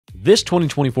This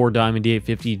 2024 Diamond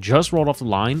DA50 just rolled off the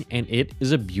line and it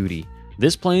is a beauty.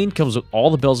 This plane comes with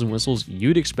all the bells and whistles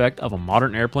you'd expect of a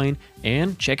modern airplane,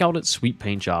 and check out its sweet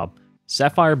paint job.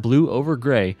 Sapphire blue over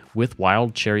gray with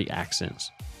wild cherry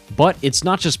accents. But it's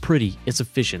not just pretty, it's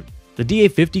efficient. The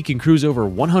DA50 can cruise over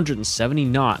 170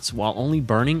 knots while only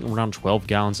burning around 12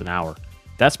 gallons an hour.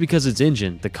 That's because its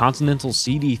engine, the Continental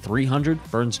CD300,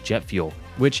 burns jet fuel,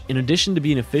 which in addition to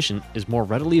being efficient is more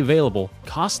readily available,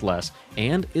 costs less,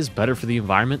 and is better for the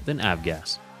environment than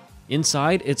avgas.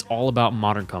 Inside, it's all about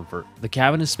modern comfort. The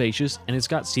cabin is spacious and it's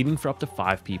got seating for up to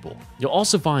 5 people. You'll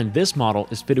also find this model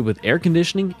is fitted with air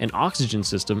conditioning, an oxygen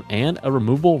system, and a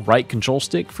removable right control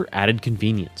stick for added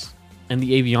convenience. And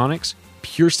the avionics?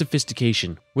 Pure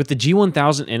sophistication, with the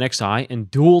G1000 NXI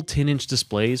and dual 10-inch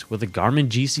displays with a Garmin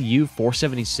GCU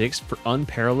 476 for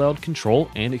unparalleled control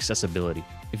and accessibility.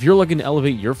 If you're looking to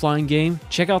elevate your flying game,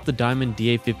 check out the Diamond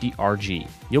DA50 RG.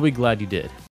 You'll be glad you did.